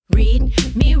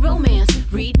Read me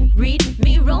romance. Read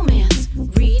me romance.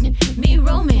 Read me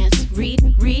romance.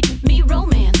 Read me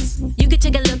romance. You could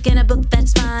take a look in a book,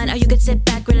 that's fine. Or you could sit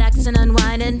back, relax, and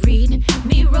unwind and read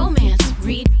me romance.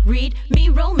 Read me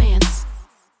romance.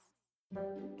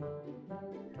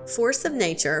 Force of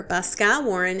Nature by Skye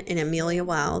Warren and Amelia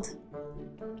Wilde.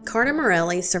 Carter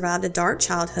Morelli survived a dark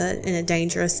childhood and a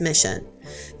dangerous mission.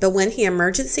 But when he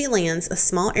emergency lands a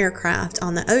small aircraft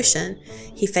on the ocean,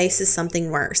 he faces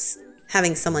something worse,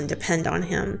 having someone depend on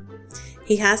him.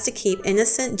 He has to keep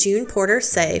innocent June Porter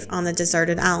safe on the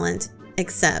deserted island,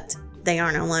 except they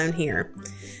aren't alone here.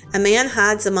 A man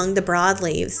hides among the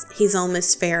broadleaves. He's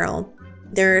almost feral.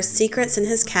 There are secrets in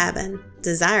his cabin,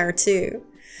 desire too.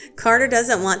 Carter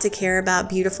doesn't want to care about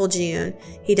beautiful June.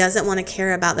 He doesn't want to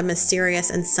care about the mysterious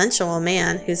and sensual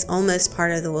man who's almost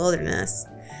part of the wilderness.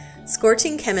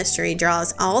 Scorching chemistry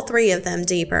draws all three of them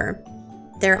deeper.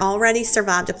 They're already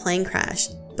survived a plane crash,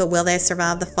 but will they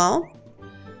survive the fall?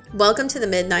 Welcome to the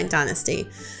Midnight Dynasty.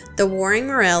 The warring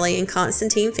Morelli and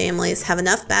Constantine families have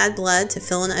enough bad blood to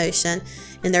fill an ocean,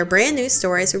 and their brand new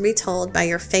stories will be told by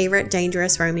your favorite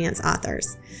dangerous romance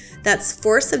authors. That's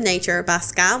Force of Nature by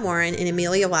Skye Warren and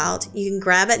Amelia Wilde. You can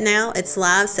grab it now. It's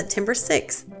live September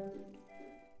 6th.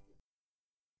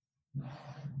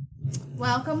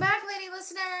 Welcome back, lady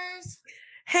listeners.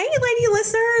 Hey, lady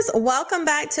listeners. Welcome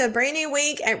back to a brand new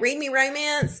week at Read Me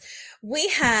Romance. We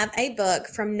have a book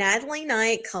from Natalie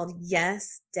Knight called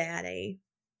Yes, Daddy.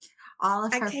 All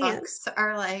of her books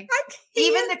are like,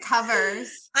 even the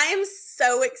covers. I am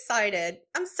so excited.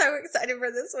 I'm so excited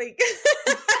for this week.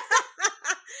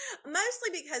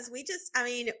 Mostly because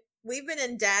we've been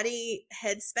in daddy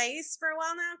headspace for a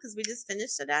while now because we just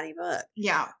finished a daddy book.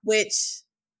 Yeah. Which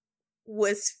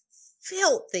was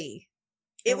filthy.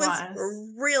 It was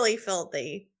really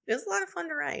filthy. It was a lot of fun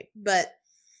to write. But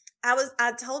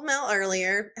I told Mel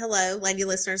earlier, hello, lady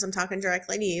listeners, I'm talking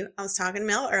directly to you. I was talking to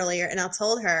Mel earlier and I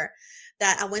told her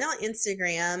that I went on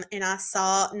Instagram and I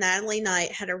saw Natalie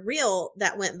Knight had a reel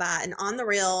that went by. And on the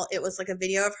reel, it was like a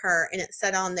video of her and it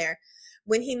said on there,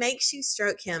 when he makes you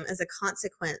stroke him as a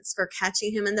consequence for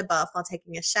catching him in the buff while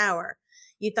taking a shower,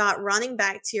 you thought running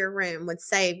back to your room would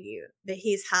save you, but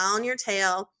he's high on your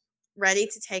tail, ready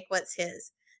to take what's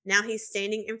his. Now he's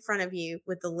standing in front of you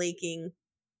with the leaking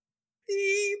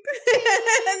beep.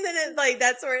 And then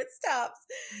that's where it stops.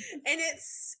 And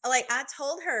it's like, I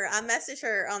told her, I messaged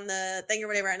her on the thing or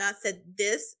whatever, and I said,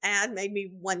 this ad made me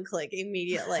one click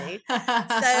immediately.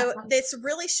 So it's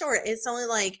really short. It's only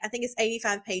I think it's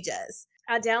 85 pages.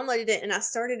 I downloaded it and I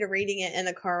started reading it in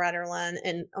the car ride line,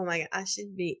 and oh my God, I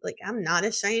should be I'm not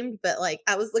ashamed, but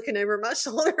I was looking over my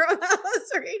shoulder when I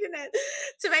was reading it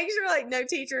to make sure no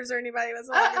teachers or anybody was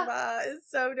walking by.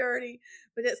 It's so dirty,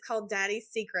 but it's called Daddy's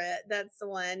Secret. That's the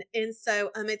one. And so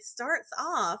it starts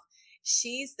off,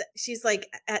 she's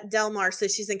at Del Mar, so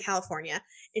she's in California,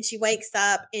 and she wakes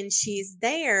up and she's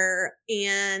there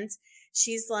and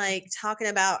she's talking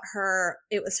about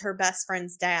it was her best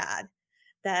friend's dad.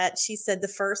 That she said the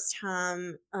first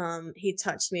time he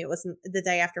touched me, it was the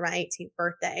day after my 18th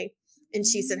birthday. And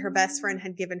she said her best friend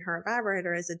had given her a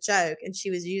vibrator as a joke and she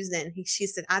was using it. And she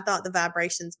said, I thought the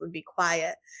vibrations would be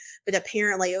quiet, but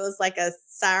apparently it was like a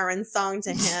siren song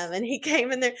to him. And he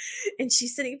came in there and she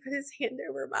said he put his hand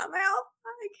over my mouth.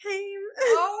 I came.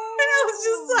 Oh. And I was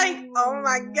just oh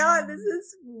my God, this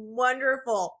is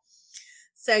wonderful.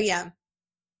 So yeah.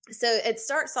 So it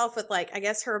starts off with I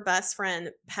guess her best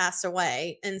friend passed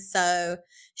away. And so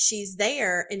she's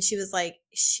there and she was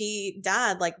she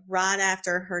died right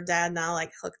after her dad and I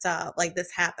hooked up,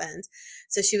 this happened.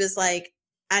 So she was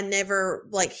I never,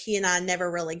 he and I never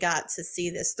really got to see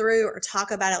this through or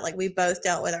talk about it. We both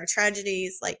dealt with our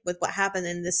tragedies, with what happened.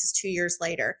 And this is 2 years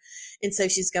later. And so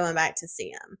she's going back to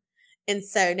see him. And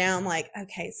so now I'm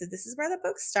okay, so this is where the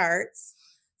book starts.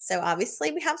 So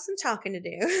obviously we have some talking to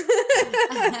do.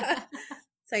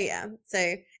 So yeah,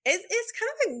 so it's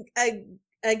kind of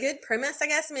a good premise, I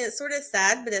guess. I mean, it's sort of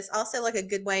sad, but it's also a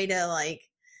good way to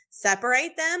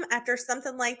separate them after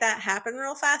something like that happened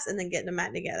real fast and then getting them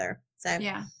back together. So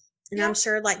yeah. And yeah. I'm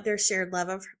sure their shared love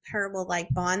of her will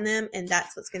bond them, and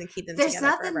that's what's going to keep them together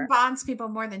forever. There's nothing bonds people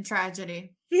more than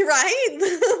tragedy. You're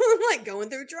right.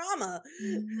 Going through drama.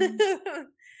 Mm-hmm.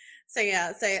 So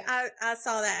yeah, so I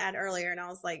saw that ad earlier and I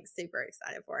was super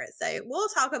excited for it. So we'll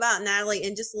talk about Natalie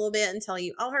in just a little bit and tell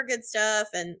you all her good stuff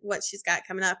and what she's got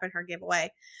coming up and her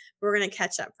giveaway. We're going to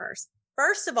catch up first.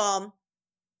 First of all,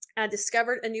 I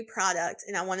discovered a new product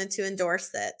and I wanted to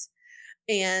endorse it.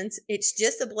 And it's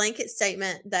just a blanket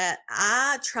statement that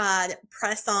I tried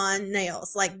press-on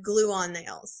nails, glue-on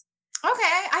nails.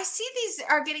 Okay, I see these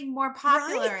are getting more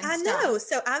popular. Right? I know.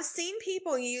 So I've seen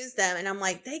people use them, and I'm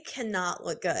like, they cannot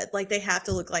look good. Like they have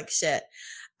to look like shit.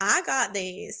 I got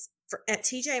these at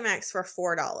TJ Maxx for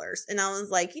 $4, and I was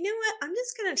like, you know what? I'm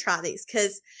just gonna try these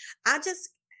because I just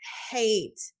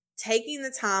hate taking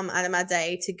the time out of my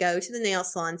day to go to the nail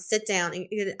salon, sit down, and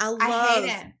I hate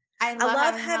it. I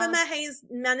love having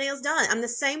my nails done. I'm the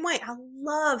same way. I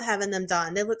love having them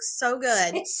done. They look so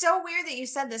good. It's so weird that you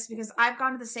said this because I've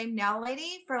gone to the same nail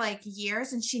lady for like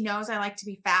years and she knows I like to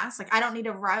be fast. Like I don't need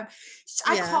to rub.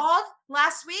 I called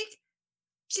last week.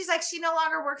 She's like, she no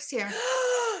longer works here.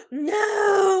 No.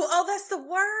 Oh, that's the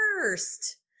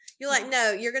worst. You're like,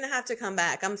 no, you're going to have to come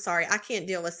back. I'm sorry. I can't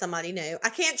deal with somebody new. I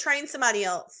can't train somebody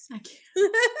else. I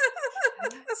can't.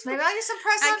 So maybe I get some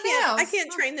press on nails. I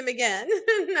can't train them again.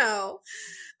 No,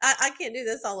 I can't do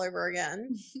this all over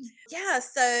again. Yeah.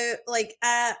 So like,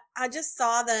 I just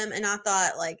saw them and I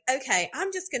thought like, okay,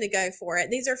 I'm just going to go for it.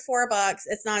 These are $4.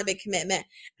 It's not a big commitment.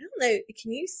 I don't know.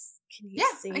 Can you see?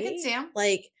 I can see them.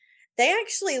 Like, they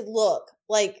actually look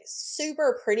like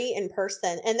super pretty in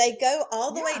person, and they go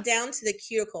all the way down to the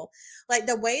cuticle. Like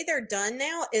the way they're done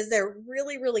now is they're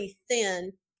really, really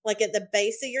thin, like at the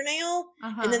base of your nail,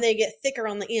 and then they get thicker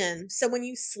on the end. So when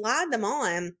you slide them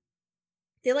on,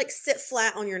 they like sit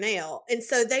flat on your nail. And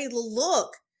so they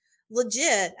look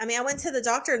legit. I mean, I went to the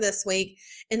doctor this week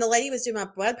and the lady was doing my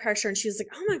blood pressure and she was like,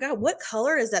 oh my God, what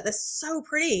color is that? That's so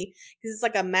pretty. Because it's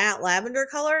like a matte lavender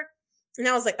color. And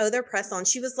I was like, oh, they're press on.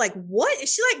 She was like, what? And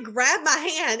she like grabbed my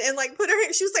hand and like put her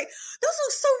hand. She was like, those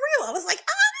look so real. I was like,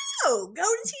 I know. Go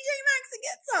to TJ Maxx and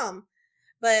get some.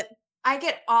 But I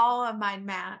get all of mine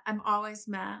matte. I'm always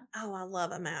matte. Oh, I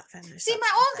love a matte finish. See,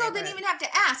 my old girl didn't even have to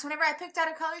ask. Whenever I picked out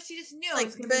a color, she just knew it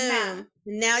was going to be matte.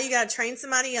 Now you got to train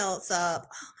somebody else up.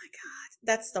 Oh my God.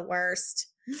 That's the worst.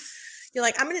 You're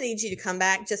like, I'm going to need you to come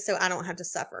back just so I don't have to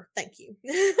suffer. Thank you.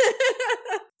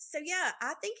 So yeah,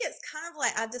 I think it's kind of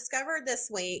like I discovered this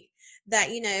week that,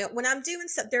 you know, when I'm doing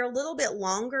stuff, they're a little bit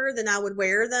longer than I would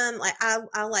wear them. Like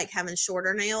I like having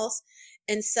shorter nails.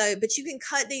 And so, but you can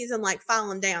cut these and like file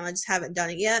them down. I just haven't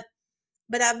done it yet.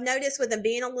 But I've noticed with them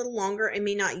being a little longer and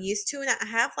me not used to it, I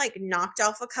have like knocked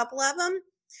off a couple of them.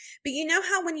 But you know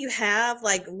how when you have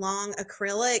like long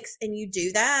acrylics and you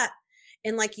do that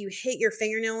and like you hit your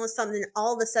fingernail with something,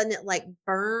 all of a sudden it like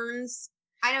burns.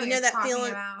 I know, you know that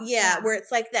feeling, where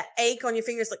it's like that ache on your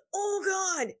fingers, like, oh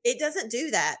God, it doesn't do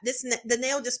that. The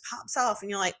nail just pops off, and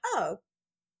you're like, oh,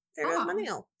 there goes my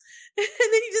nail, and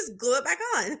then you just glue it back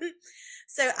on.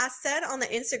 So I said on the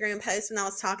Instagram post when I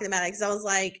was talking about it, because I was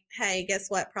like, hey, guess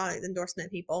what, product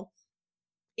endorsement people.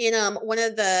 And one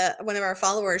of our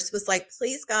followers was like,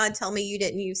 please God, tell me you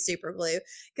didn't use super glue.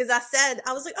 Because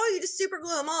I was like, oh, you just super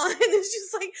glue them on. And she's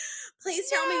like, please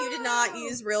tell me you did not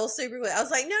use real super glue. I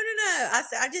was like, no. I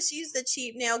said, I just used the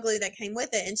cheap nail glue that came with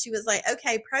it. And she was like,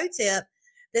 okay, pro tip.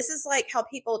 This is like how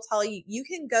people tell you, you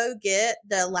can go get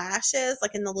the lashes,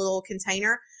 like in the little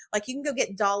container. Like you can go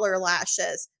get dollar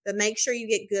lashes, but make sure you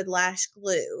get good lash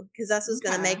glue. Because that's what's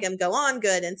going to make them go on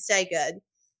good and stay good.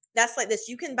 That's like this.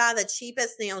 You can buy the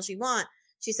cheapest nails you want.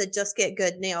 She said, just get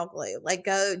good nail glue. Like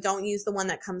don't use the one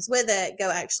that comes with it. Go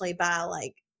actually buy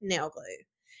like nail glue.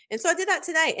 And so I did that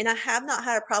today and I have not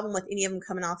had a problem with any of them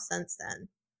coming off since then.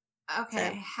 Okay.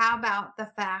 So, how about the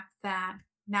fact that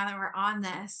now that we're on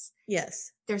this,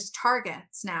 yes, there's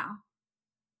Targets now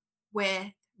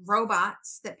with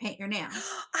robots that paint your nails.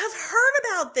 I've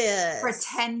heard about this.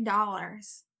 For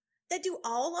 $10. They do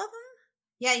all of them?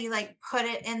 Yeah, you like put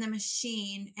it in the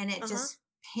machine and it just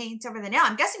paints over the nail.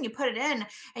 I'm guessing you put it in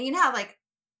and you know how like,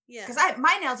 because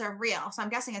my nails are real. So I'm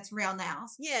guessing it's real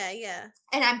nails. Yeah.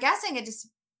 And I'm guessing it just,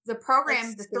 the program,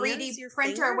 like the 3D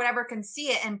printer or whatever can see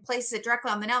it and places it directly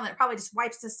on the nail. And it probably just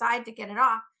wipes the side to get it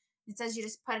off. It says you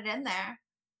just put it in there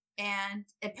and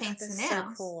it paints the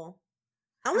nails. So cool.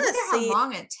 I want to see how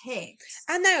long it takes.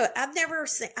 I know.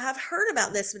 I've heard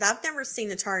about this, but I've never seen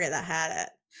a Target that had it.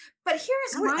 But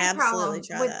here's my problem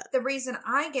with the reason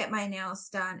I get my nails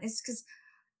done is because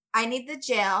I need the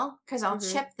gel because I'll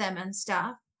chip them and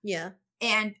stuff. Yeah.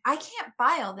 And I can't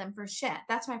file them for shit.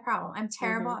 That's my problem. I'm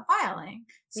terrible at filing.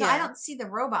 So I don't see the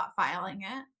robot filing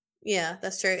it. Yeah,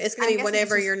 that's true. It's going to be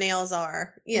whatever your nails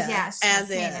are. Yeah, as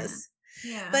is.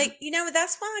 Yeah. But, you know,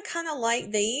 that's why I kind of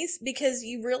like these because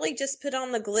you really just put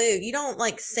on the glue. You don't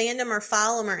like sand them or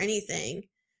file them or anything.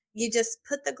 You just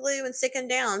put the glue and stick them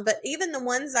down. But even the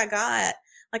ones I got,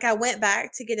 like I went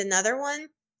back to get another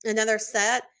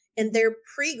set, and they're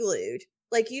pre-glued.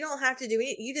 Like, you don't have to do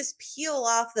it. You just peel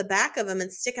off the back of them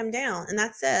and stick them down, and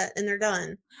that's it, and they're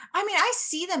done. I mean, I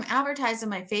see them advertised on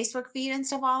my Facebook feed and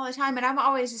stuff all the time, and I'm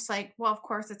always just like, well, of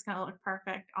course it's gonna look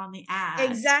perfect on the ad.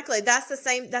 Exactly. That's the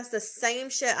same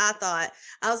shit I thought.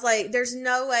 I was like, there's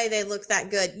no way they look that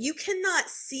good. You cannot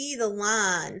see the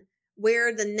line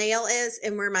where the nail is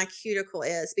and where my cuticle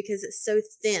is because it's so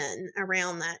thin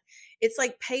around that. It's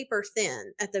like paper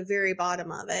thin at the very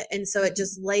bottom of it. And so it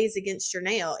just lays against your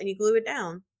nail and you glue it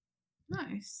down.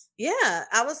 Nice. Yeah.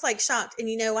 I was like shocked. And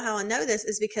you know how I know this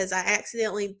is because I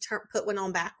accidentally put one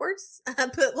on backwards. I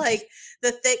put like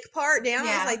the thick part down.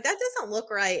 Yeah. I was like, that doesn't look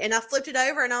right. And I flipped it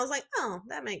over and I was like, oh,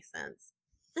 that makes sense.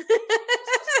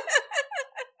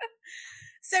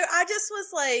 So I just was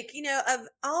like, you know, of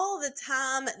all the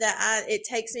time that it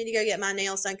takes me to go get my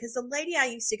nails done, because the lady I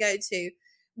used to go to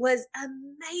was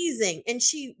amazing. And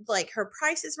she, like, her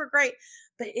prices were great,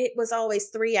 but it was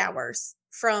always 3 hours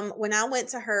from when I went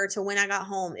to her to when I got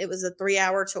home. It was a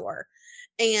 3-hour tour.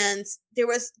 And there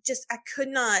was just, I could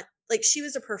not, like, she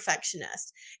was a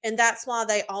perfectionist. And that's why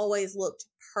they always looked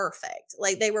perfect.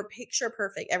 Like, they were picture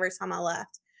perfect every time I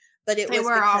left. But they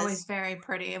were always very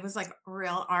pretty. It was like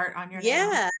real art on your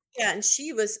nail. Yeah. And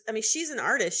she was, I mean, she's an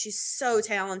artist. She's so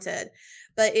talented.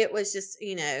 But it was just,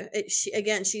 you know,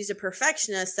 she's a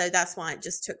perfectionist. So that's why it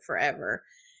just took forever.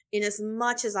 And as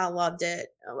much as I loved it,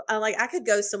 I could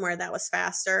go somewhere that was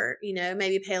faster, you know,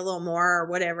 maybe pay a little more or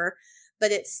whatever.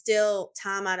 But it's still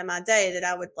time out of my day that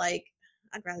I would like,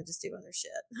 I'd rather just do other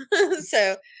shit.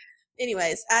 So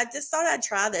anyways, I just thought I'd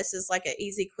try this as like an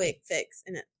easy, quick fix.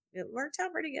 And it worked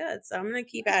out pretty good. So I'm going to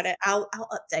keep at it. I'll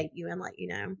update you and let you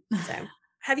know. So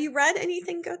have you read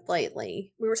anything good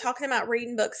lately? We were talking about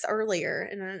reading books earlier,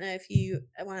 and I don't know if you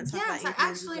want to talk about anything. Yes, I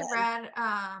actually read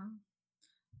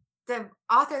the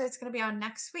author that's going to be on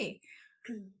next week.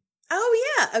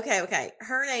 Oh, yeah. Okay.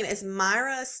 Her name is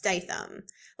Myra Statham,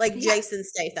 like Jason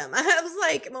Statham. I was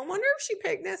like, I wonder if she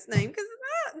picked this name because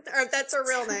of that, or if that's her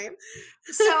real name.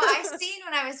 So I seen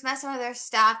when I was messing with her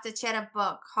staff that she had a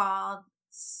book called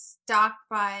Stalked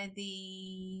by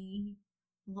the...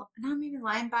 Not maybe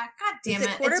linebacker. God damn it.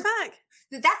 Is it quarterback?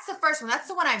 That's the first one. That's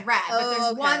the one I read. But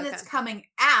there's one that's coming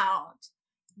out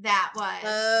that was.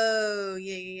 Oh,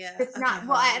 yeah. It's not.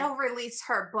 Well, it'll release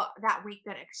her book that week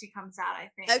that she comes out, I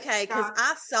think. Okay, because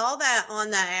I saw that on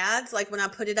the ads, like when I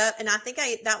put it up, and I think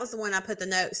that was the one I put the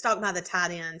note, Stalked by the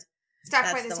Tight End.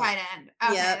 Stalked by the Tight End.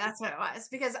 Okay, that's what it was.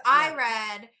 Because I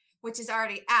read, which is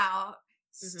already out,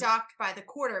 Stalked by the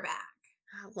Quarterback.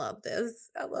 I love this.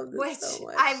 So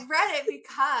much. I read it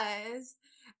because,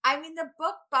 I mean, the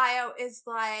book bio is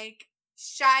like,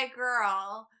 shy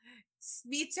girl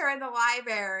meets her in the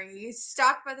library,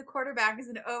 stalked by the quarterback is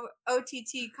an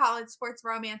OTT college sports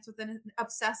romance with an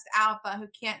obsessed alpha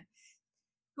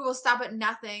who will stop at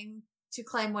nothing to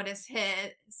claim what is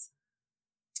his.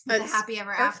 With a happy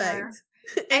ever after.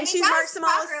 And she marks them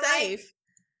all as safe.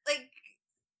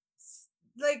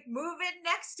 Like move in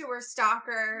next to her,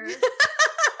 stalker.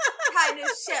 Kind of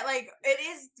shit. Like it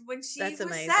is when she was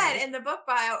said in the book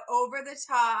bio, over the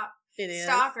top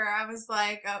stalker. I was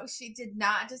like, oh, she did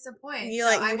not disappoint. You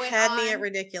had me at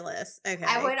ridiculous. Okay.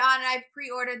 I went on and I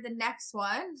pre-ordered the next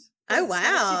one. Oh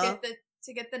wow.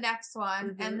 To get the next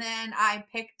one. And then I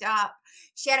picked up,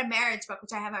 she had a marriage book,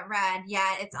 which I haven't read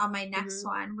yet. It's on my next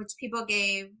one, which people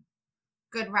gave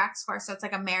good recs for. So it's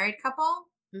like a married couple.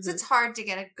 So it's hard to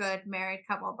get a good married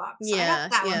couple book. So I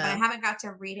got that one, but I haven't got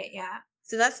to read it yet.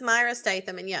 So that's Myra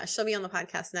Statham. And she'll be on the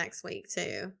podcast next week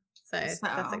too. So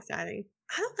that's exciting.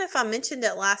 I don't know if I mentioned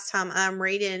it last time. I'm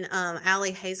reading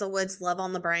Ali Hazelwood's Love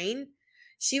on the Brain.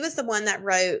 She was the one that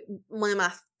wrote one of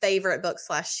my favorite books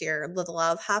last year, The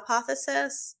Love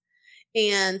Hypothesis.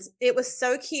 And it was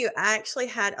so cute. I actually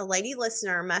had a lady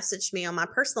listener message me on my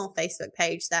personal Facebook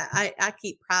page that I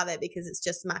keep private because it's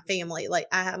just my family. Like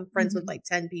I have friends with like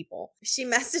 10 people. She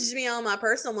messaged me on my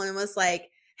personal one and was like,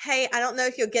 hey, I don't know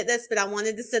if you'll get this, but I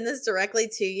wanted to send this directly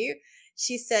to you.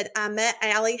 She said, I met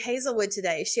Ali Hazelwood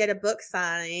today. She had a book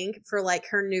signing for like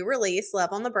her new release, Love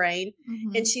on the Brain.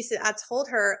 And she said, I told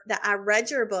her that I read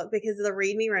your book because of the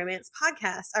Read Me Romance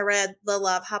podcast. I read The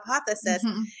Love Hypothesis.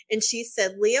 And she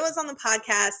said, Leah was on the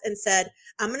podcast and said,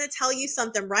 I'm going to tell you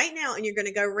something right now and you're going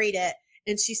to go read it.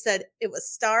 And she said it was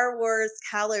Star Wars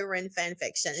Kylo Ren fan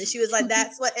fiction. And she was like,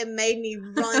 that's what it made me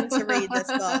run to read this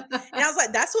book. And I was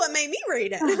like, that's what made me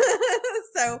read it.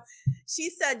 So she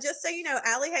said, just so you know,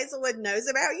 Ali Hazelwood knows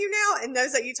about you now and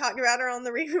knows that you talked about her on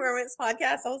the Read Me Romance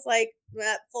podcast. I was like,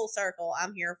 full circle.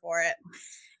 I'm here for it.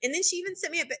 And then she even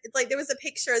sent me there was a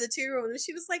picture of the two of them. And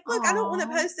she was like, look, I don't want to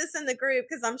post this in the group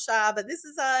because I'm shy, but this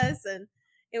is us. And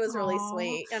It was really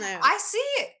sweet. I know. I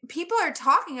see people are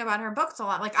talking about her books a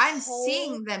lot. Like I'm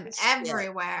seeing them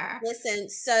everywhere. Listen,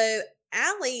 so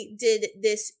Allie did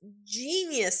this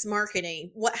genius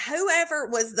marketing. Whoever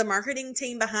was the marketing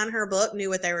team behind her book knew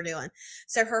what they were doing.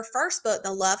 So her first book,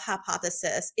 The Love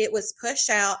Hypothesis, it was pushed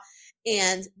out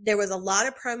and there was a lot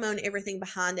of promo and everything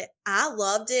behind it. I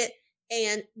loved it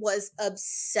and was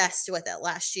obsessed with it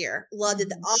last year. Loved it.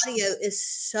 The audio is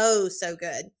so, so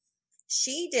good.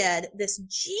 She did this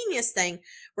genius thing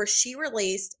where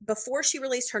before she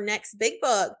released her next big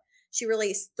book, she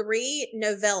released 3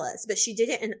 novellas, but she did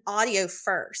it in audio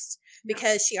first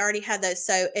because she already had those.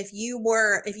 So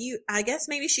I guess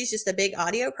maybe she's just a big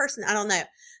audio person. I don't know.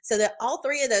 So that all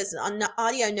 3 of those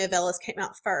audio novellas came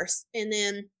out first. And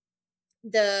then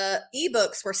the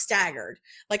ebooks were staggered.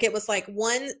 Like it was like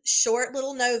one short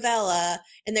little novella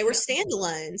and they were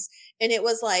standalones. And it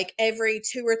was like every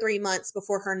 2 or 3 months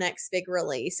before her next big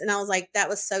release. And I was like, that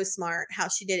was so smart how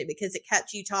she did it because it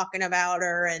kept you talking about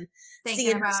her and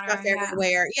seeing her stuff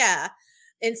everywhere. Yeah.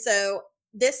 And so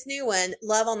this new one,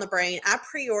 Love on the Brain, I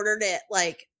pre-ordered it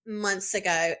like months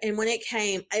ago. And when it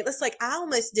came, it was like, I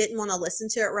almost didn't want to listen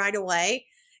to it right away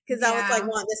because I was like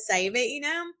wanting to save it, you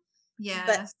know? Yeah.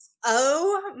 But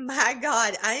oh my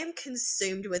God, I am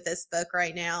consumed with this book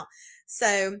right now.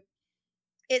 So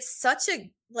it's such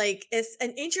it's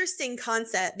an interesting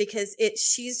concept because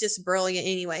she's just brilliant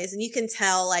anyways. And you can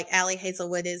tell like Allie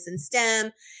Hazelwood is in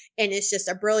STEM and is just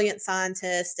a brilliant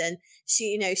scientist. And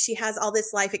she has all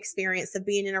this life experience of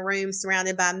being in a room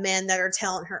surrounded by men that are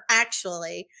telling her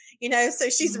actually, so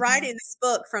she's writing this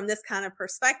book from this kind of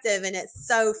perspective. And it's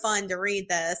so fun to read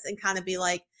this and kind of be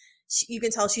like, you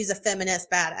can tell she's a feminist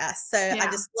badass. So I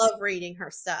just love reading her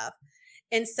stuff.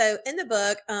 And so in the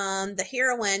book, the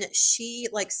heroine, she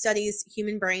like studies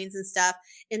human brains and stuff.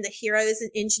 And the hero is an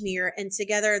engineer. And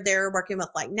together they're working with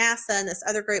like NASA and this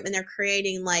other group. And they're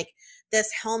creating like this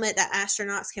helmet that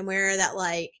astronauts can wear that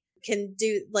like can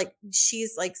do like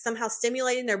she's like somehow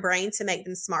stimulating their brain to make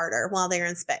them smarter while they're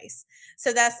in space.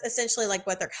 So that's essentially like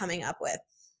what they're coming up with.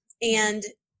 And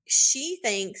she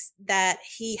thinks that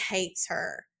he hates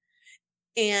her.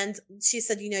 And she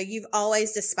said, you've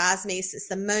always despised me since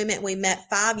the moment we met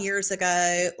 5 years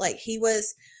ago. Like he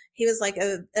was like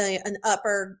an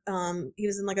upper, he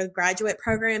was in like a graduate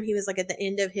program. He was like at the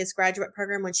end of his graduate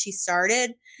program when she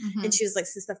started. And she was like,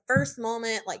 since the first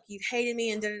moment, like you hated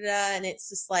me and da-da-da. And it's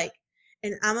just like,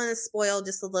 and I'm going to spoil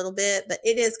just a little bit, but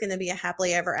it is going to be a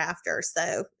happily ever after.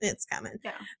 So it's coming.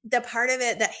 Yeah. The part of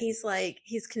it that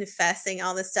he's confessing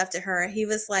all this stuff to her. He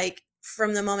was like,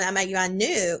 from the moment I met you, I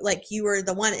knew like you were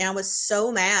the one. And I was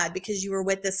so mad because you were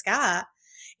with this guy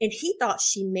and he thought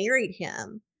she married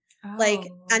him. Oh. Like,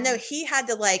 I know he had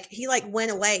to he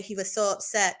went away. He was so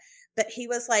upset, but he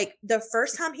was like, the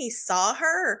first time he saw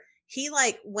her, he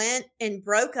went and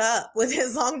broke up with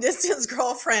his long distance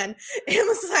girlfriend and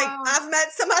was like, I've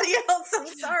met somebody else. I'm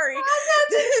sorry. Oh,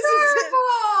 that's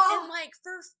terrible. And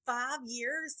for 5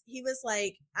 years, he was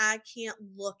like, I can't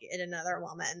look at another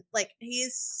woman. Like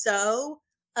he's so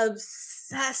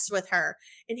obsessed with her.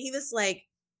 And he was like,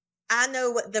 I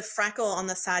know what the freckle on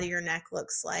the side of your neck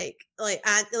looks like. He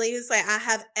was like, I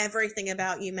have everything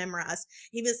about you memorized.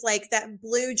 He was like, that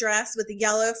blue dress with the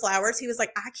yellow flowers. He was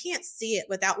like, I can't see it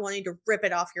without wanting to rip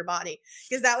it off your body.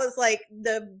 Because that was like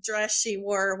the dress she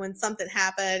wore when something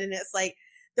happened. And it's like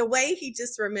the way he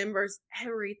just remembers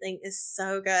everything is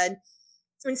so good.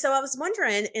 And so I was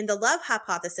wondering, in The Love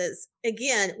Hypothesis,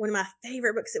 again, one of my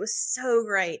favorite books, it was so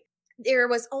great. There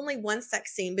was only one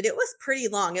sex scene, but it was pretty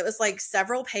long. It was like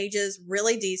several pages,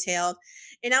 really detailed.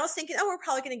 And I was thinking, we're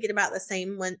probably going to get about the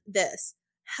same one this.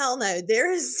 Hell no.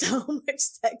 There is so much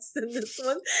sex in this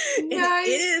one. Nice. And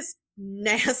it is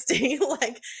nasty.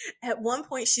 Like at one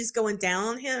point she's going down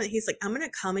on him and he's like, I'm going to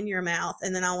come in your mouth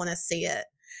and then I want to see it.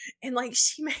 And like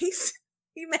he makes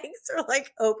her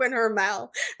open her mouth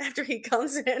after he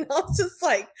comes in. I was just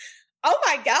like, oh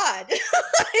my God.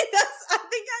 I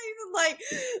think I even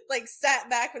sat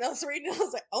back when I was reading. I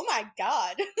was like, oh my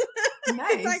God.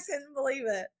 Nice. I couldn't believe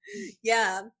it.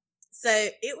 Yeah. So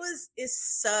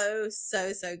it's so,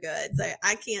 so, so good. So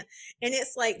I can't, and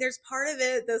it's like, there's part of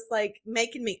it that's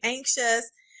making me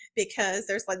anxious because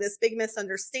there's this big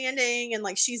misunderstanding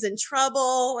and she's in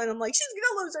trouble and I'm like, she's going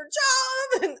to lose her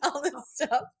job and all this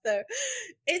stuff. So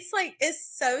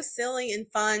it's so silly and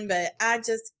fun, but I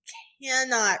just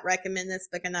cannot recommend this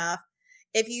book enough.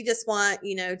 If you just want,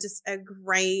 just a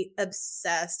great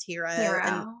obsessed hero.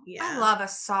 And, I love a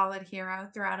solid hero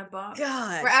throughout a book.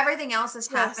 God. Where everything else is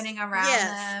happening around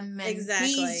them. And exactly.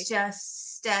 He's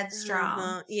just dead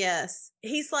strong. Yes.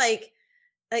 He's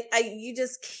You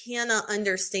just cannot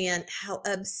understand how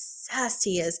obsessed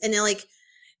he is. And then, like,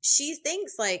 she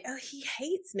thinks like, oh, he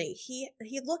hates me. He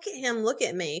look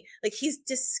at me. Like, he's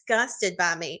disgusted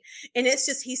by me. And it's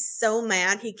just, he's so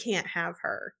mad he can't have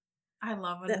her. I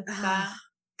love it. That.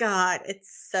 God,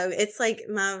 it's like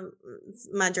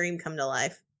my dream come to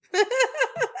life.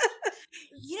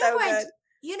 You know what?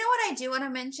 You know what I do want to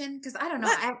mention? Because I don't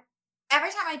know. Every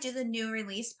time I do the new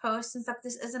release posts and stuff,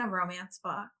 this isn't a romance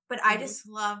book, but I just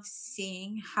love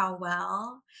seeing how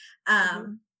well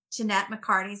Jeanette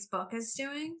McCarty's book is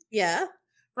doing. Yeah.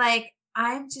 Like,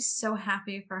 I'm just so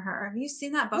happy for her. Have you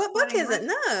seen that book? What book is it?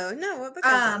 No. What book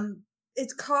is it?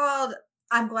 It's called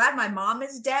I'm Glad My Mom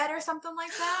Is Dead or something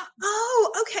like that.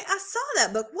 Oh, okay. I saw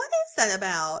that book. What is that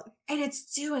about? And it's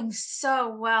doing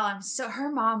so well.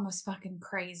 Her mom was fucking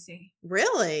crazy.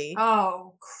 Really?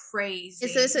 Oh, crazy.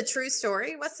 Is this a true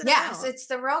story? What's it about? Yes, it's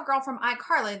the real girl from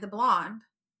iCarly, the blonde.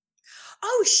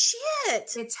 Oh,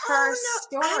 shit. It's her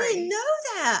story. I didn't know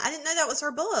that. I didn't know that was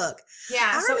her book.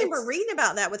 Yeah. I remember reading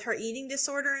about that with her eating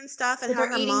disorder and stuff, and how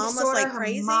her mom was like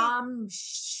crazy. Her mom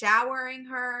showering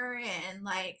her, and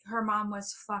like her mom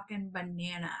was fucking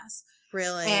bananas.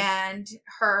 Really? And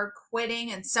her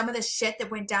quitting and some of the shit that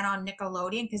went down on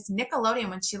Nickelodeon, because Nickelodeon,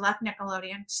 when she left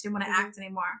Nickelodeon, she didn't want to act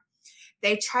anymore.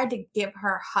 They tried to give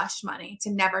her hush money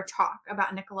to never talk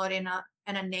about Nickelodeon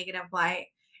in a negative light.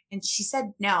 And she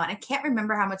said no. And I can't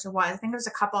remember how much it was. I think it was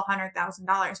a couple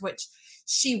 $100,000, which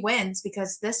she wins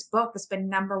because this book has been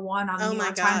number one on the New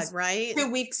York Times right? 2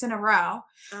 weeks in a row.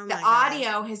 The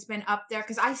audio has been up there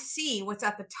because I see what's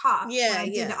at the top. Yeah, when I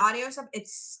do the audio stuff,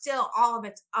 it's still all of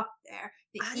it's up there.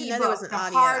 The I didn't know there was an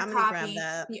audio. hard I'm gonna copy, grab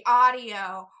that. the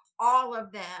audio, all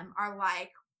of them are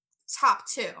like top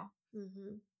 2.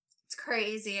 Mm-hmm. It's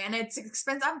crazy, and it's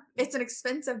expensive. It's an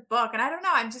expensive book, and I don't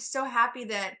know. I'm just so happy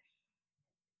that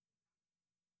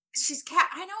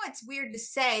I know it's weird to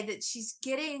say that she's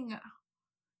getting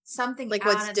something like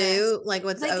out what's of due, this. like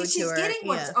what's owed to her. She's getting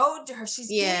what's owed to her. She's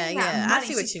getting that money. I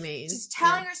see what you mean. She's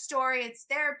telling her story. It's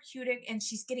therapeutic, and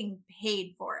she's getting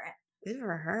paid for it. Good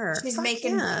for her. She's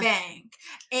making bank,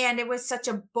 and it was such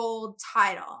a bold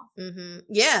title. Mm-hmm.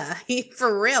 Yeah,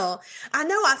 for real. I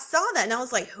know. I saw that, and I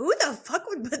was like, "Who the fuck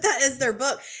would put that as their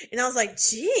book?" And I was like,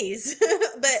 "Jeez,"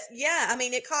 but yeah, I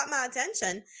mean, it caught my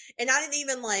attention, and I didn't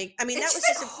even like. I mean, that was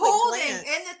just a holding. quick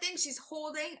glance. And the thing, she's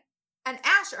holding an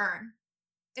ash urn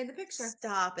in the picture.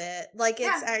 Stop it! Like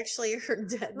it's actually her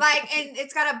dead. Like, and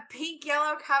it's got a pink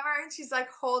yellow cover, and she's like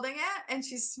holding it, and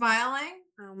she's smiling.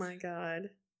 Oh my god.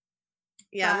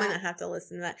 Yeah, I'm gonna have to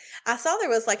listen to that. I saw there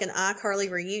was like an iCarly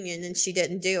reunion and she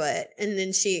didn't do it. And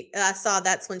then I saw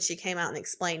that's when she came out and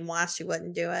explained why she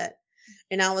wouldn't do it.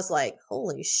 And I was like,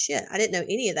 holy shit, I didn't know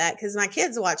any of that because my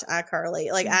kids watch iCarly.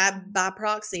 Like I, by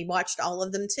proxy, watched all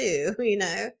of them too, you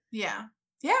know? Yeah.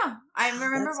 Yeah. I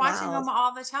remember watching them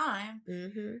all the time.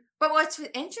 Mm-hmm. But what's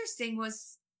interesting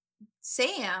was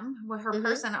Sam, with her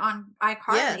person on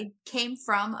iCarly, came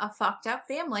from a fucked up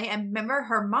family. And remember,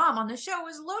 her mom on the show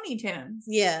was Looney Tunes.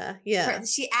 Yeah, yeah.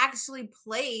 She actually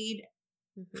played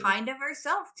kind of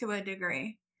herself to a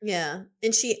degree. Yeah.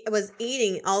 And she was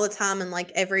eating all the time in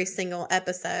like every single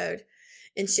episode.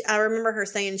 And I remember her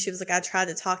saying, she was like, I tried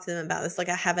to talk to them about this. Like,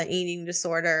 I have an eating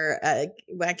disorder. I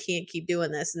can't keep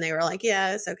doing this. And they were like,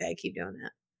 yeah, it's okay. Keep doing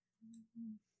that.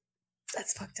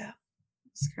 That's fucked up.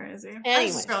 It's crazy. Anyway. I'm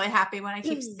just really happy when I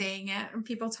keep seeing it and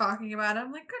people talking about it.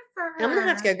 I'm like, good for her. I'm going to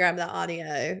have to go grab the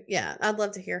audio. Yeah, I'd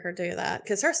love to hear her do that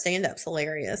because her stand-up's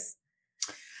hilarious.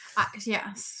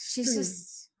 Yes. She's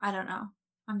just, I don't know.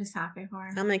 I'm just happy for her.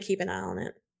 I'm going to keep an eye on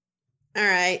it. All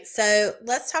right, so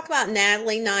let's talk about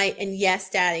Natalie Knight and Yes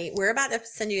Daddy. We're about to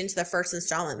send you into the first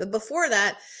installment. But before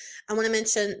that, I want to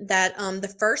mention that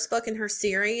the first book in her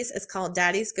series is called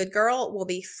Daddy's Good Girl, will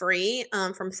be free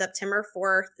from September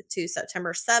 4th to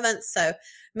September 7th. So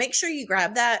make sure you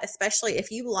grab that, especially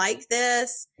if you like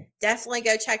this. Definitely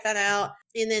go check that out.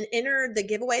 And then enter the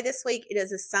giveaway this week. It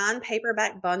is a signed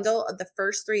paperback bundle of the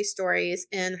first 3 stories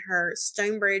in her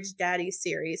Stonebridge Daddy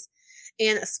series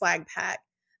and a swag pack.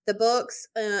 The books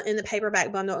in the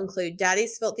paperback bundle include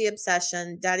Daddy's Filthy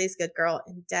Obsession, Daddy's Good Girl,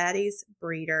 and Daddy's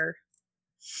Breeder.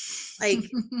 Like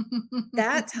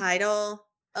that title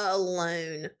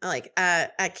alone, like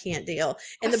I can't deal.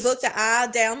 And the book that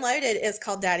I downloaded is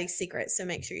called Daddy's Secret. So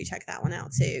make sure you check that one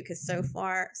out too, because so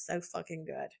far, so fucking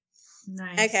good.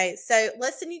 Nice. Okay, so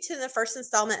let's send you to the first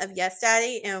installment of Yes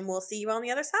Daddy, and we'll see you on the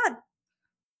other side.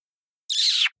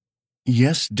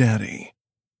 Yes Daddy.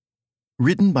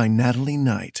 Written by Natalie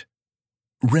Knight.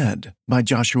 Read by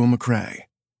Joshua McCrae.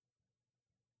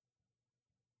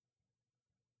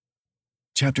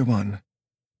 Chapter 1.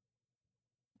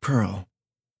 Pearl.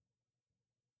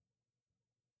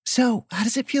 So, how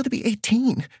does it feel to be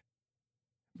 18?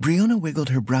 Brianna wiggled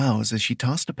her brows as she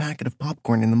tossed a packet of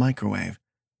popcorn in the microwave.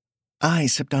 I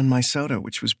sipped on my soda,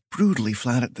 which was brutally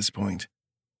flat at this point.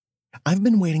 I've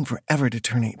been waiting forever to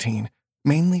turn 18,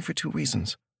 mainly for 2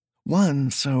 reasons.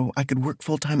 1, so I could work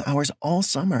full-time hours all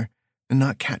summer and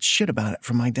not catch shit about it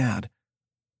from my dad.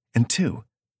 And 2,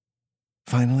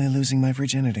 finally losing my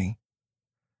virginity.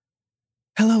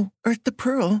 "Hello, Earth the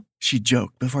Pearl," she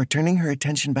joked before turning her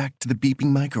attention back to the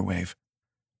beeping microwave.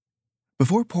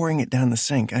 Before pouring it down the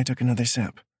sink, I took another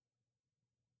sip.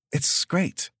 It's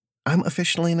great. I'm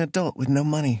officially an adult with no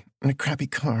money and a crappy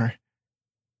car.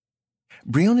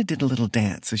 Brianna did a little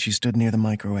dance as she stood near the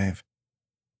microwave.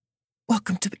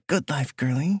 "Welcome to the good life,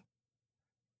 girlie."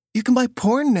 "You can buy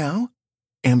porn now,"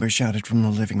 Amber shouted from the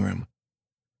living room.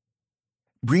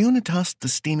 Brianna tossed the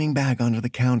steaming bag onto the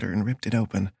counter and ripped it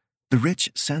open. The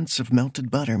rich sense of melted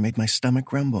butter made my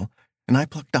stomach rumble, and I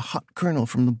plucked a hot kernel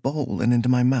from the bowl and into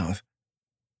my mouth.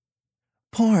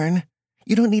 "Porn?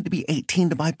 You don't need to be 18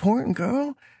 to buy porn,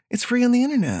 girl. It's free on the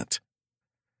internet."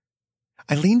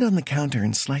 I leaned on the counter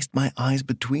and sliced my eyes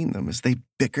between them as they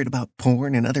bickered about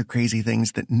porn and other crazy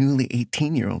things that newly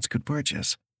 18-year-olds could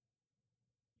purchase.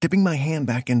 Dipping my hand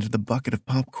back into the bucket of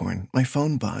popcorn, my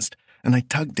phone buzzed, and I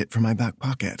tugged it from my back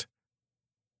pocket.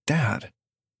 Dad.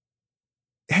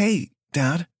 "Hey,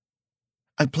 Dad."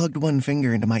 I plugged one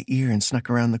finger into my ear and snuck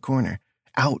around the corner,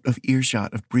 out of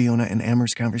earshot of Brianna and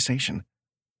Amber's conversation.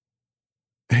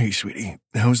 "Hey, sweetie,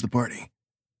 how was the party?"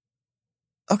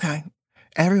 "Okay.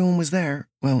 Everyone was there.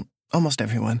 Well, almost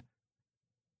everyone."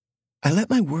 I let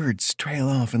my words trail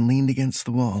off and leaned against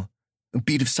the wall. A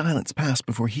beat of silence passed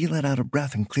before he let out a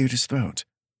breath and cleared his throat.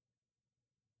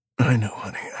 "I know,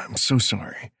 honey. I'm so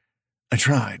sorry. I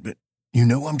tried, but you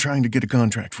know I'm trying to get a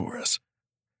contract for us."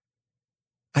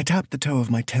 I tapped the toe of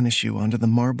my tennis shoe onto the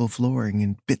marble flooring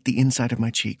and bit the inside of my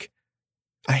cheek.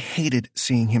 I hated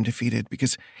seeing him defeated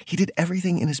because he did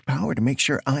everything in his power to make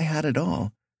sure I had it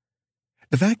all.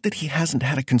 The fact that he hasn't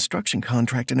had a construction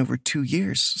contract in over 2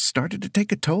 years started to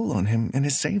take a toll on him and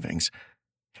his savings.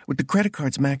 With the credit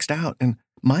cards maxed out and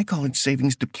my college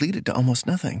savings depleted to almost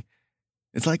nothing,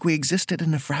 it's like we existed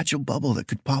in a fragile bubble that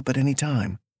could pop at any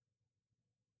time.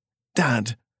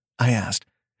 "Dad," I asked,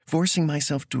 forcing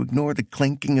myself to ignore the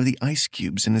clanking of the ice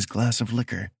cubes in his glass of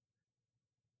liquor.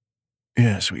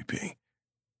 "Yeah, sweet pea.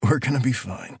 We're gonna be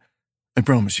fine. I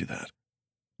promise you that.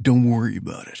 Don't worry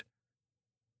about it."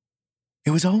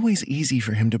 It was always easy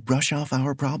for him to brush off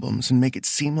our problems and make it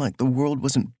seem like the world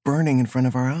wasn't burning in front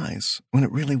of our eyes, when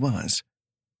it really was.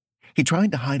 He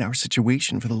tried to hide our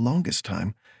situation for the longest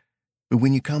time, but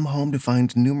when you come home to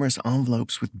find numerous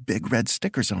envelopes with big red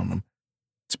stickers on them,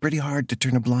 it's pretty hard to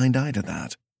turn a blind eye to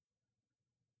that.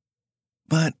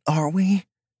 "But are we?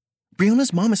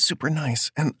 Brianna's mom is super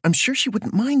nice, and I'm sure she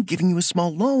wouldn't mind giving you a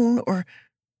small loan or—"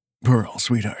 "Pearl,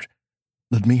 sweetheart,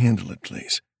 let me handle it,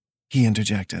 please," he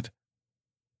interjected.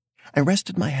 I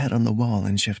rested my head on the wall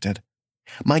and shifted.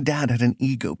 My dad had an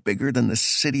ego bigger than the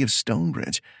city of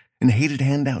Stonebridge and hated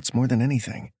handouts more than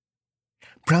anything.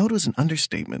 Proud was an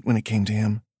understatement when it came to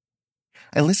him.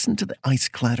 I listened to the ice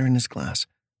clatter in his glass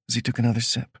as he took another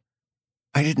sip.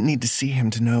 I didn't need to see him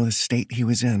to know the state he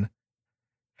was in.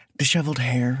 Disheveled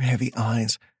hair, heavy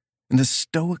eyes, and the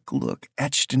stoic look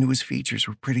etched into his features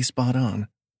were pretty spot on.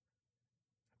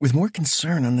 With more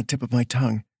concern on the tip of my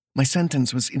tongue, my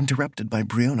sentence was interrupted by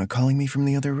Brianna calling me from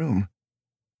the other room.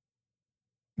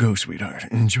 "Go, sweetheart,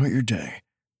 enjoy your day,"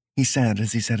 he said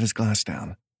as he set his glass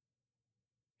down.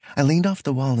 I leaned off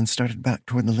the wall and started back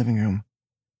toward the living room.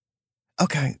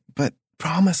 "Okay, but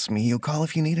promise me you'll call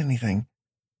if you need anything."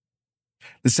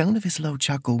 The sound of his low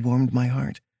chuckle warmed my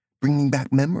heart, bringing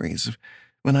back memories of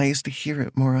when I used to hear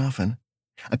it more often,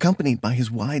 accompanied by his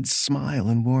wide smile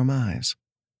and warm eyes.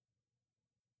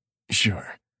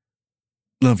 "Sure.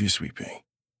 Love you, sweet pea."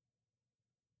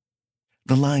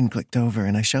 The line clicked over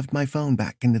and I shoved my phone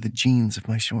back into the jeans of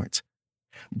my shorts.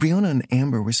 Brianna and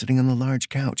Amber were sitting on the large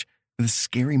couch with a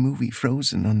scary movie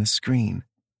frozen on the screen.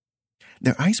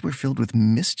 Their eyes were filled with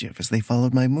mischief as they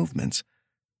followed my movements,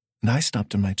 and I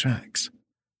stopped in my tracks.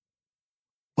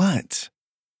 "What?"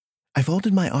 I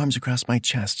folded my arms across my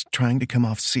chest, trying to come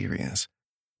off serious.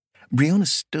 Brianna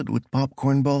stood with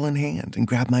popcorn bowl in hand and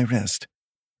grabbed my wrist.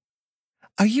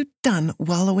 "Are you done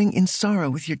wallowing in sorrow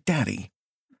with your daddy?"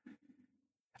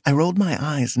 I rolled my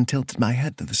eyes and tilted my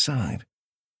head to the side.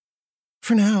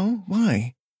 "For now,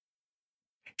 why?"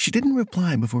 She didn't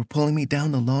reply before pulling me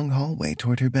down the long hallway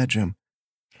toward her bedroom.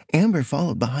 Amber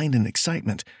followed behind in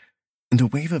excitement, and a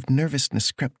wave of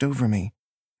nervousness crept over me.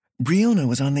 Brianna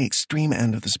was on the extreme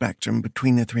end of the spectrum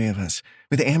between the three of us,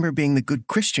 with Amber being the good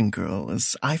Christian girl,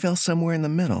 as I fell somewhere in the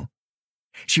middle.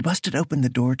 She busted open the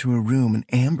door to her room, and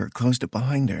Amber closed it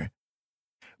behind her.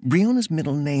 Brianna's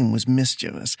middle name was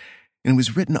Mischievous, and it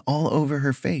was written all over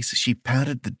her face as she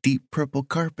patted the deep purple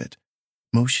carpet,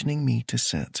 motioning me to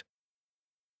sit.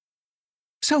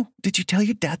 "So, did you tell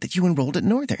your dad that you enrolled at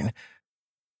Northern?"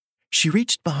 She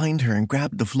reached behind her and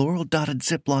grabbed the floral-dotted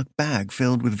Ziploc bag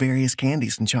filled with various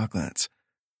candies and chocolates.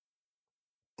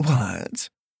 "What?"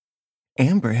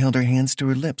 Amber held her hands to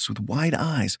her lips with wide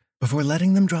eyes before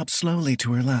letting them drop slowly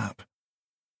to her lap.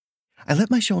 I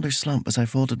let my shoulders slump as I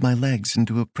folded my legs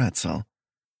into a pretzel.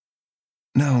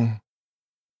 "No."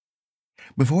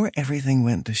 Before everything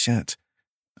went to shit,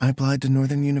 I applied to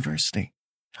Northern University.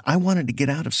 I wanted to get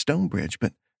out of Stonebridge,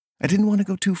 but I didn't want to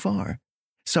go too far.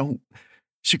 So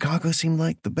Chicago seemed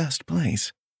like the best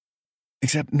place.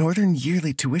 Except Northern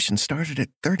yearly tuition started at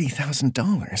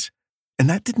 $30,000, and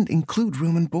that didn't include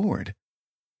room and board.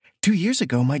 2 years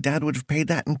ago, my dad would have paid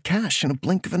that in cash in a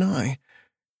blink of an eye.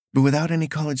 But without any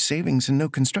college savings and no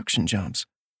construction jobs,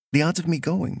 the odds of me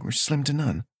going were slim to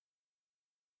none.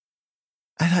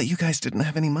 "I thought you guys didn't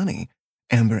have any money,"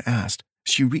 Amber asked.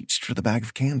 She reached for the bag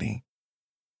of candy.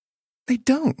 "They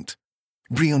don't,"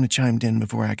 Brianna chimed in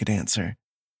before I could answer.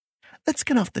 "Let's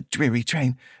get off the dreary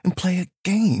train and play a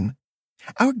game.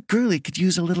 Our girlie could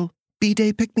use a little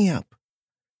B-Day pick-me-up."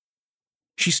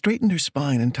 She straightened her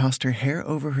spine and tossed her hair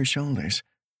over her shoulders.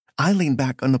 I leaned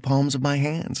back on the palms of my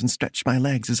hands and stretched my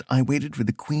legs as I waited for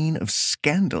the Queen of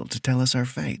Scandal to tell us our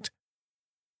fate.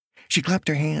 She clapped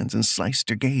her hands and sliced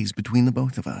her gaze between the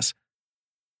both of us.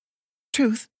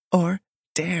 "Truth or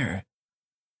dare?"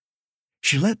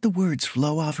 She let the words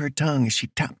flow off her tongue as she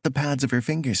tapped the pads of her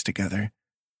fingers together.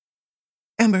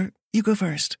 "Amber, you go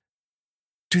first.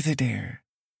 Truth or dare?"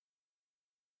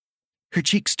 Her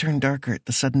cheeks turned darker at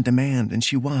the sudden demand, and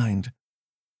she whined.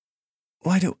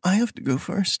 "Why do I have to go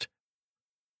first?"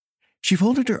 She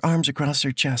folded her arms across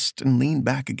her chest and leaned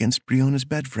back against Brianna's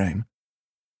bed frame.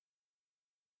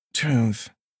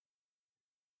 "Truth."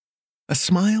 A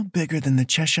smile bigger than the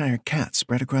Cheshire Cat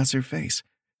spread across her face.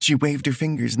 She waved her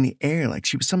fingers in the air like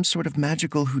she was some sort of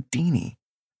magical Houdini.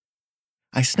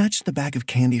 I snatched the bag of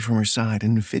candy from her side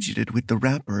and fidgeted with the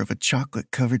wrapper of a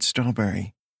chocolate-covered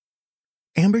strawberry.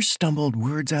 Amber stumbled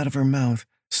words out of her mouth,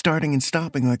 starting and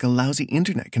stopping like a lousy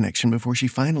internet connection before she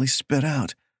finally spit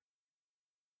out,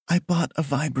 "I bought a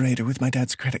vibrator with my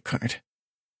dad's credit card."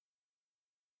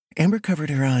 Amber covered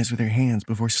her eyes with her hands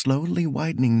before slowly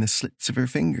widening the slits of her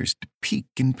fingers to peek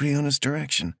in Brianna's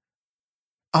direction.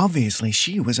 Obviously,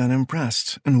 she was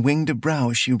unimpressed and winged a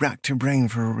brow as she racked her brain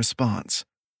for a response.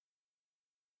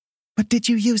 "But did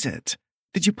you use it?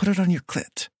 Did you put it on your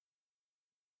clit?"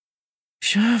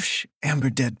 "Shush," Amber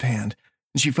deadpanned,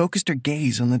 and she focused her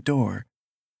gaze on the door.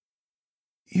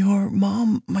 "Your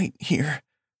mom might hear."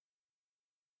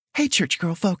 "Hey, church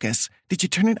girl, focus. Did you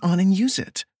turn it on and use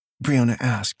it?" Brianna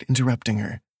asked, interrupting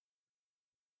her.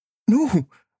 "No,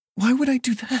 why would I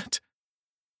do that?"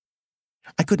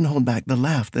 I couldn't hold back the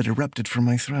laugh that erupted from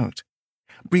my throat.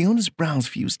 Brianna's brows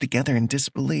fused together in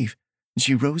disbelief, and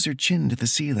she rose her chin to the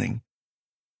ceiling.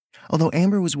 Although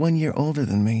Amber was 1 year older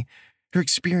than me, her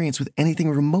experience with anything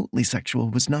remotely sexual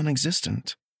was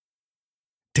non-existent.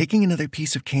 Taking another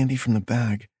piece of candy from the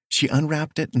bag, she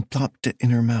unwrapped it and plopped it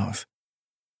in her mouth.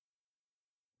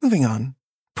 "Moving on.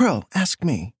 Pearl, ask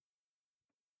me."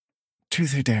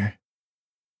 "Truth or dare?"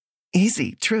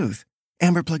 "Easy, truth.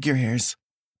 Amber, plug your ears,"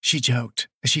 she joked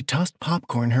as she tossed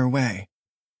popcorn her way.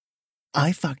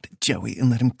 I fucked Joey and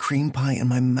let him cream pie in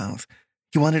my mouth.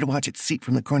 He wanted to watch it seep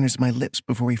from the corners of my lips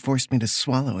before he forced me to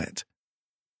swallow it.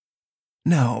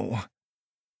 "No."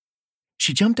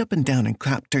 She jumped up and down and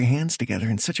clapped her hands together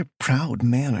in such a proud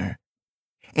manner.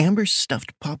 Amber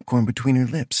stuffed popcorn between her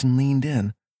lips and leaned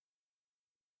in.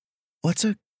 "What's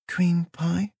a cream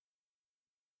pie?"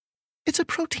 "It's a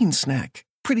protein snack.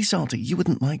 Pretty salty. You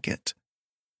wouldn't like it."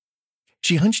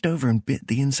 She hunched over and bit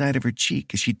the inside of her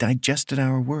cheek as she digested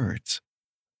our words.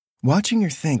 Watching her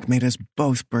think made us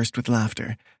both burst with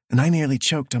laughter, and I nearly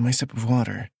choked on my sip of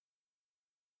water.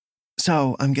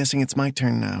 "So, I'm guessing it's my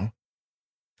turn now."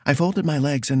 I folded my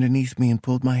legs underneath me and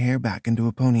pulled my hair back into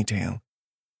a ponytail.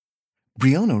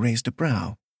 Brianna raised a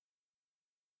brow.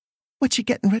 "What you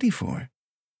getting ready for?"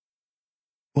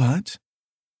 "What?"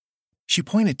 She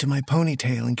pointed to my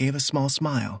ponytail and gave a small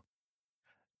smile.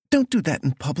 "Don't do that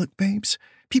in public, babes.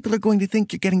 People are going to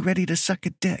think you're getting ready to suck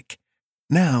a dick.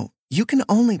 Now, you can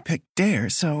only pick dare,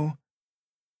 so..."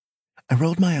 I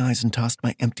rolled my eyes and tossed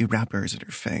my empty wrappers at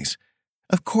her face.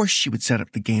 Of course she would set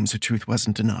up the game so truth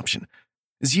wasn't an option.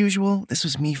 As usual, this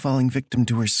was me falling victim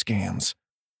to her scams.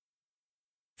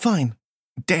 Fine.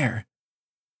 Dare.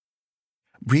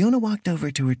 Brianna walked over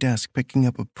to her desk, picking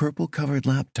up a purple-covered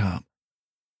laptop.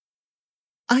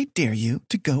 I dare you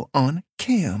to go on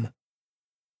cam.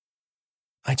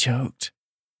 I choked.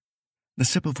 The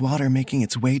sip of water making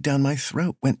its way down my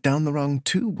throat went down the wrong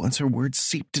tube once her words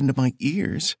seeped into my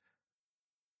ears.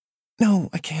 No,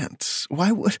 I can't.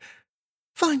 Why would...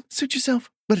 Fine, suit yourself,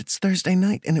 but it's Thursday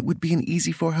night and it would be an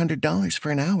easy $400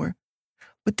 for an hour.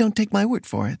 But don't take my word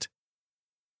for it.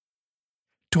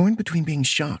 Torn between being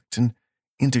shocked and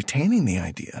entertaining the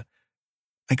idea,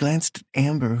 I glanced at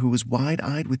Amber, who was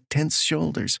wide-eyed with tense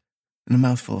shoulders and a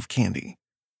mouthful of candy.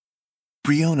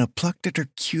 Brianna plucked at her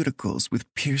cuticles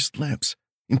with pierced lips,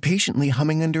 impatiently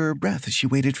humming under her breath as she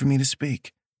waited for me to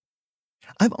speak.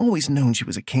 I've always known she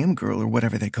was a cam girl or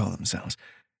whatever they call themselves,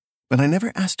 but I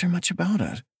never asked her much about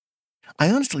it. I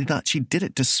honestly thought she did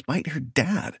it to spite her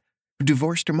dad, who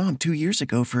divorced her mom 2 years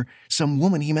ago for some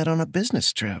woman he met on a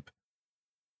business trip.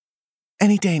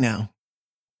 Any day now.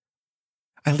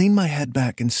 I leaned my head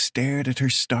back and stared at her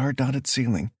star-dotted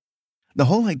ceiling. The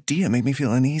whole idea made me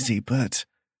feel uneasy, but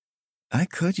I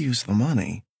could use the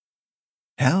money.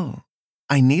 Hell,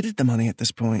 I needed the money at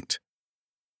this point.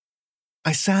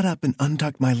 I sat up and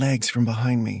untucked my legs from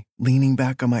behind me, leaning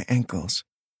back on my ankles.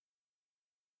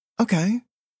 Okay,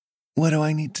 what do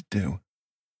I need to do?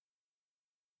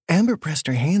 Amber pressed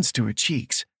her hands to her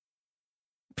cheeks.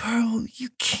 Pearl, you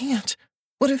can't.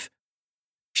 What if...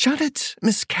 Shut it,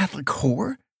 Miss Catholic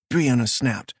whore, Brianna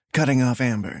snapped, cutting off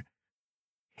Amber.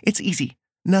 It's easy,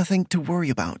 nothing to worry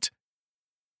about.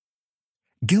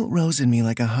 Guilt rose in me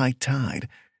like a high tide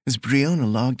as Brianna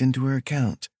logged into her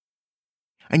account.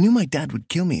 I knew my dad would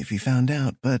kill me if he found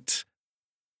out, but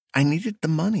I needed the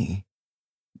money.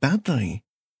 Badly.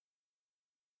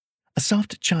 A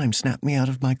soft chime snapped me out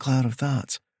of my cloud of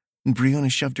thoughts, and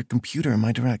Brianna shoved her computer in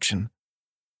my direction.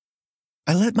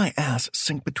 I let my ass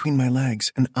sink between my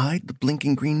legs and eyed the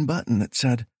blinking green button that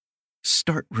said,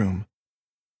 Start Room.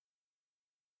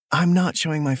 I'm not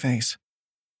showing my face.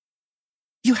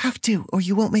 You have to, or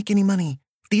you won't make any money.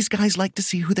 These guys like to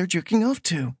see who they're jerking off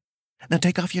to. Now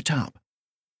take off your top.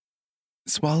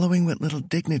 Swallowing what little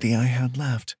dignity I had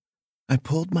left, I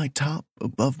pulled my top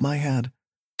above my head,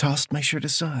 tossed my shirt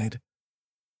aside,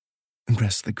 and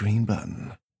pressed the green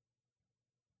button.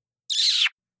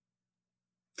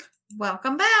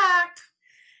 Welcome back.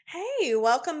 Hey,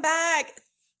 welcome back.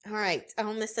 All right. I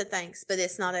almost said thanks, but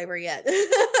it's not over yet.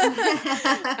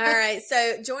 All right.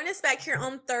 So join us back here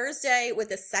on Thursday with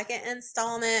the second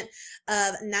installment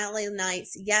of Natalie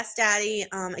Knight's Yes, Daddy.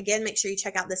 Again, make sure you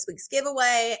check out this week's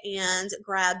giveaway and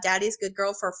grab Daddy's Good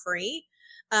Girl for free.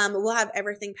 We'll have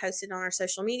everything posted on our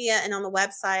social media and on the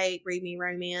website,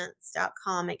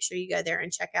 readmeromance.com. Make sure you go there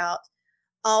and check out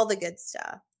all the good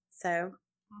stuff. So,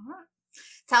 all right.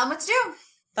 Tell them what to do.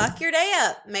 Fuck your day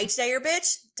up. Make today your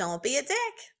bitch. Don't be a dick.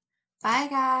 Bye,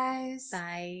 guys.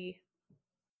 Bye.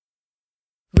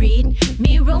 Read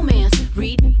me romance.